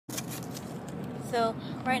So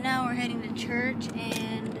right now we're heading to church,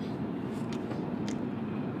 and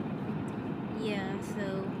yeah,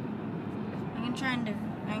 so I'm gonna try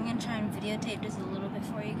and videotape just a little bit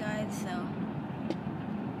for you guys. So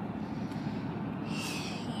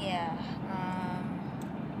yeah,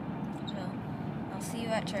 so I'll see you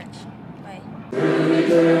at church. Bye.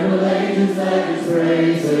 Eternal ages let his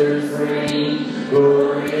praises ring.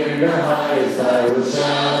 Glory in the highest I will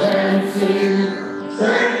shout and sing.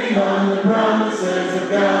 Standing on the promises of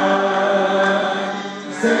God.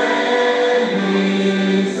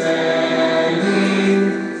 Standing,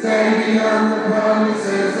 standing, standing on the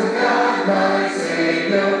promises of God, my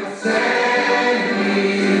Savior.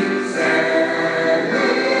 Standing, standing.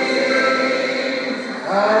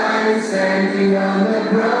 I'm standing on the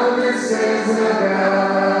promises of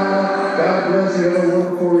God. God bless you. Have a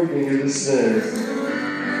wonderful evening in the snare.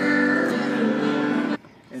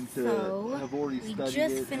 So we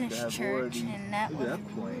just finished church, and that was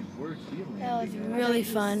really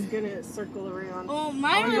fun. He's gonna circle around. Oh,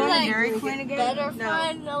 mine was like better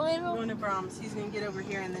fun a little. Going to Braums. He's gonna get over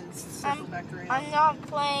here and then circle back around. I'm not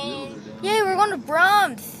playing. Yay, we're going to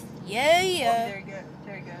Braums. Yeah. Oh, very good.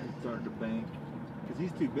 Very good. Starting to bank. Because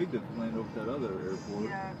he's too big to land over that other airport.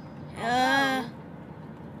 Yeah.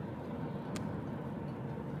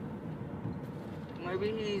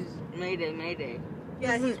 Maybe he's Mayday.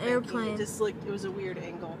 Yeah, It's he's an airplane. It just like it was a weird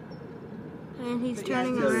angle. And he's But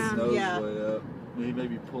turning yeah, Got his around. nose Yeah. way up. He may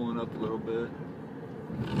be pulling up a little bit.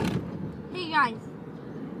 Hey guys,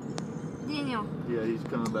 Daniel. Yeah, he's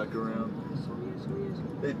coming back around.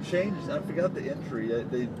 They changed, I forgot the entry.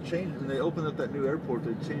 They changed, when they opened up that new airport,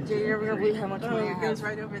 they changed Dude, the you're gonna entry. believe how much Oh, money I it goes have.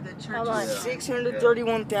 right over the church. How much? Yeah.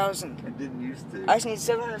 631,000. It didn't used to. I just need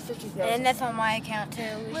 750,000. And that's on my account too.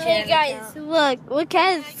 Hey guys, look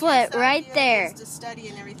at his foot right there. To study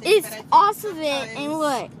and everything, It's but I think off of it, sometimes, and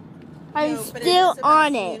look, I'm no, but still is about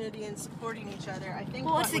on it. community and supporting each other. I think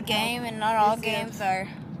Well, what it's a would game, help and not all is if games are.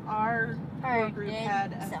 Our core group good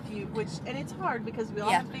had a stuff. few, and it's hard because we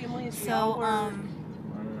all Yeah. have families. We all So work.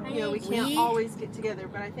 You know, we can't we always get together,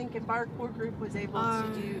 but I think if our core group was able to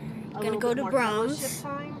do a gonna little go bit to more Braums. fellowship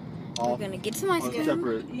time, We're gonna get some ice cream.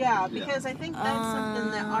 Separate. yeah, because I think that's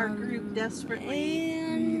something that our group desperately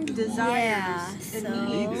And desires and so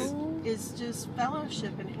needs is just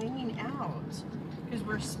fellowship and hanging out.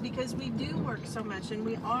 Because we do work so much and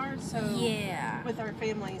we are so yeah. with our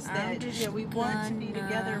families I'm that just we want to be gonna-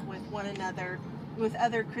 together with one another, with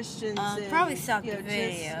other Christians, and probably stop the just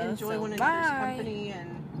video, enjoy so one another's bye. company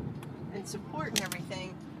and support and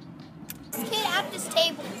everything. This kid at this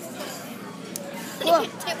table. Do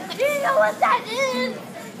you know what that is?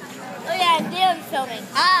 Oh yeah, Dan's filming.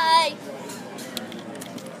 Hi.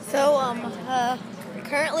 So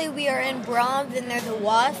currently we are in Braums, and there's a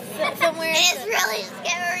wasp somewhere. It's really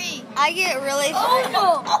scary. I get really.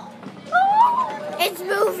 It's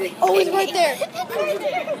moving. Oh, it's right there. It's right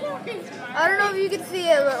there. I don't know if you can see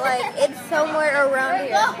it, but like it's somewhere around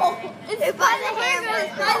here. No, it's by the hammer.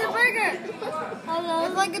 It's by the burger.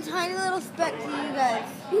 It's like a tiny little speck to you guys.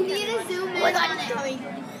 You need to zoom in on it.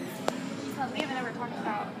 We haven't ever talked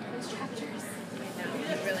about those chapters.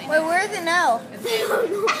 Wait, where is it now? I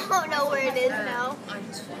don't know where it is now.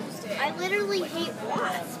 I literally hate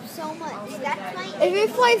wasps so much. That's my. If it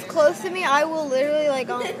flies close to me, I will literally like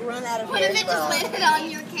run out of What here. if it just landed on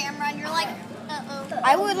your camera and you're like,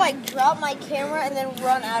 I would like drop my camera and then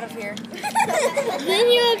run out of here. Then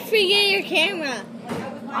you would forget your camera.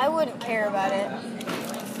 I wouldn't care about it.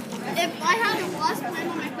 If I had a wasp land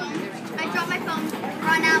on my phone, I'd drop my phone,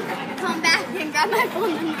 run out, come back, and grab my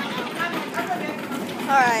phone and run out.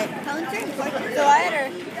 Alright. Phone's very important. So I had her.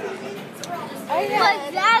 But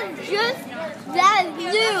that's new. That's Why new.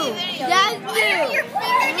 are your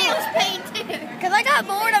fingernails painted? Because I got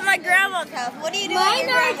bored at my grandma's house. What do you do at Mine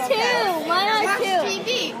your are grandma's too. house? Mine are Watch too.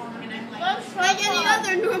 TV. Like any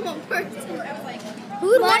other normal person. Who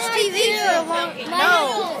would watch Mine are TV too. for a long Mine No.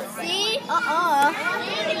 are- See?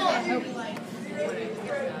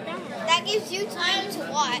 That gives you time to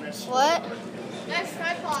watch. What? That's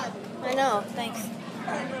tripod. I know. Thanks.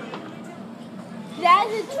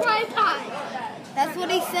 That's a tripod. That's what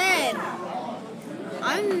he said.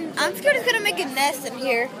 I'm scared it's gonna make a nest in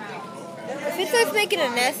here. If it starts making a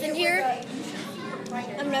nest in here,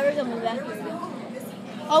 I'm never coming back here again.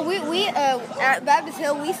 oh we at Baptist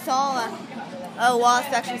Hill we saw a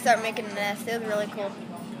wasp actually start making a nest. It was really cool.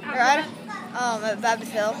 Right? At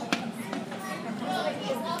Baptist Hill.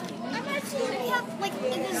 I'm actually gonna have like a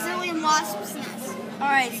gazillion wasps nests. All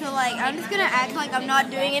right, so like I'm just gonna act like I'm not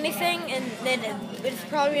doing anything, and then it's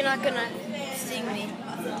probably not gonna sting me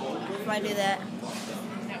if I do that.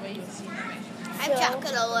 I have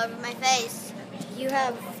chocolate all over my face. you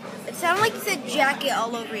have. It sounded like you said jacket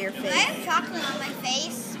all over your Do I face. have chocolate on my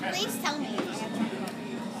face? Please tell me.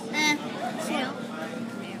 Two.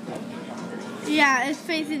 Yeah, it's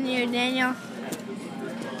facing you, Daniel.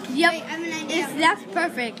 Yep. Wait, I have an idea. That's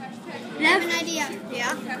perfect. I have an idea.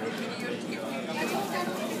 Yeah.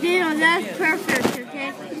 Daniel, that's perfect,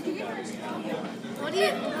 okay? What'd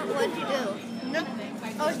you do? Nothing.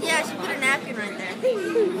 Oh, yeah, she put a napkin right there.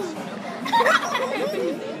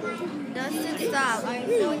 Dustin, stop. I'm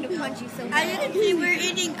going to punch you so As bad. you can see, we're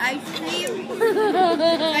eating ice cream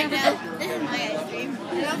right now. This is my ice cream.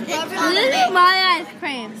 This is my ice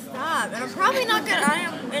cream. Stop. And I'm probably not going to,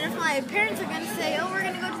 and if my parents are going to say, oh, we're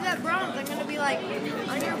going to go to that Braums, I'm going to be like,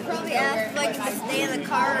 I'm going to probably ask like to stay in the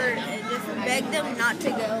car and just beg them not to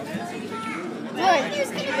go. What?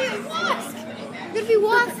 There's going to be a wasp. There's going to be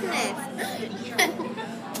wasp nests.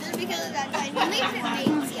 Just because of that tiny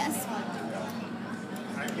wings, yes.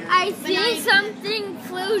 I see something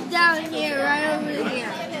flew down here, right over here.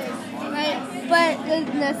 Right, but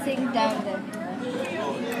there's nothing down there.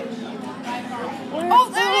 Oh,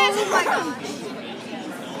 there it is! Oh my gosh.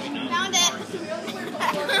 Found it.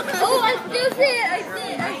 Oh, I still see it. I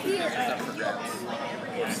see it.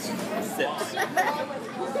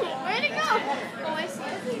 Where'd it go? Oh, I see it.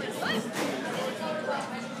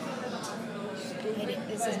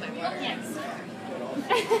 This is my part. Yes.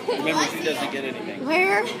 Remember, she doesn't get anything.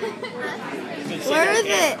 Where? Where is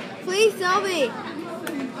it? Please tell me. Tell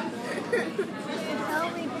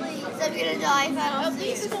me, please. I'm gonna die if I don't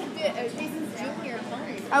see it. Jason's junior.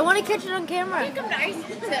 I want to catch it on camera. Come to ice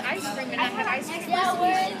cream and I have ice cream. Yeah,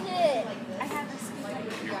 where is it? I have this.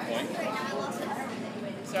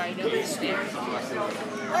 Sorry, no.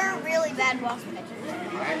 We're really bad wasp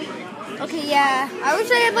catchers. Okay, yeah. I wish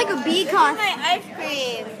I had like a bee costume. My ice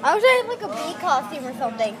cream. I wish I had like a bee costume or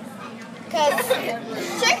something. Cause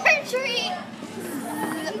Trick or treat.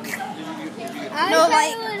 no,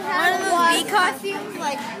 like one of those bee costumes,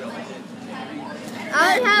 like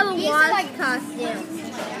I would have a wasp costume.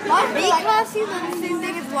 Bee costume is the same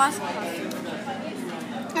thing as wasp costume.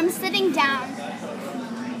 I'm sitting down.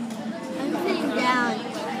 I'm sitting down.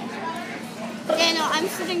 Daniel, I'm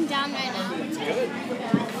sitting down right now.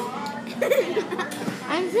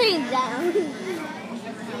 I'm sitting down.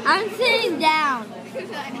 I'm sitting down.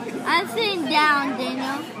 I'm sitting down,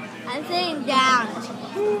 Daniel. I'm sitting down.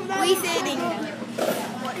 We sitting.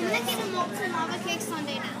 I'm gonna get a molten lava cake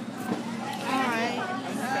sundae now. Alright.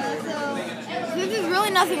 So this is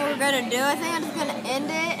really nothing we're gonna do. I think I'm just gonna end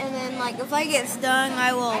it, and then like if I get stung,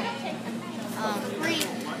 I will.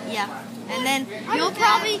 Yeah. And then you'll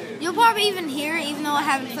probably even hear it, even though I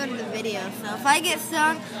haven't started the video. So if I get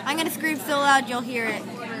stung, I'm gonna scream so loud you'll hear it.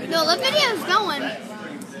 No, the video's going.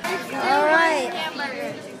 Alright.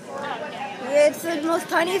 It's the most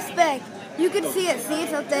tiniest speck. You can see it. See,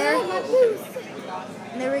 it's up there.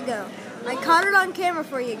 And there we go. I caught it on camera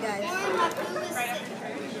for you guys.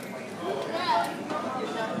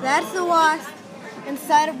 That's the wasp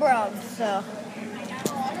inside of Braums. So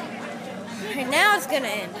right now it's gonna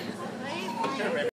end.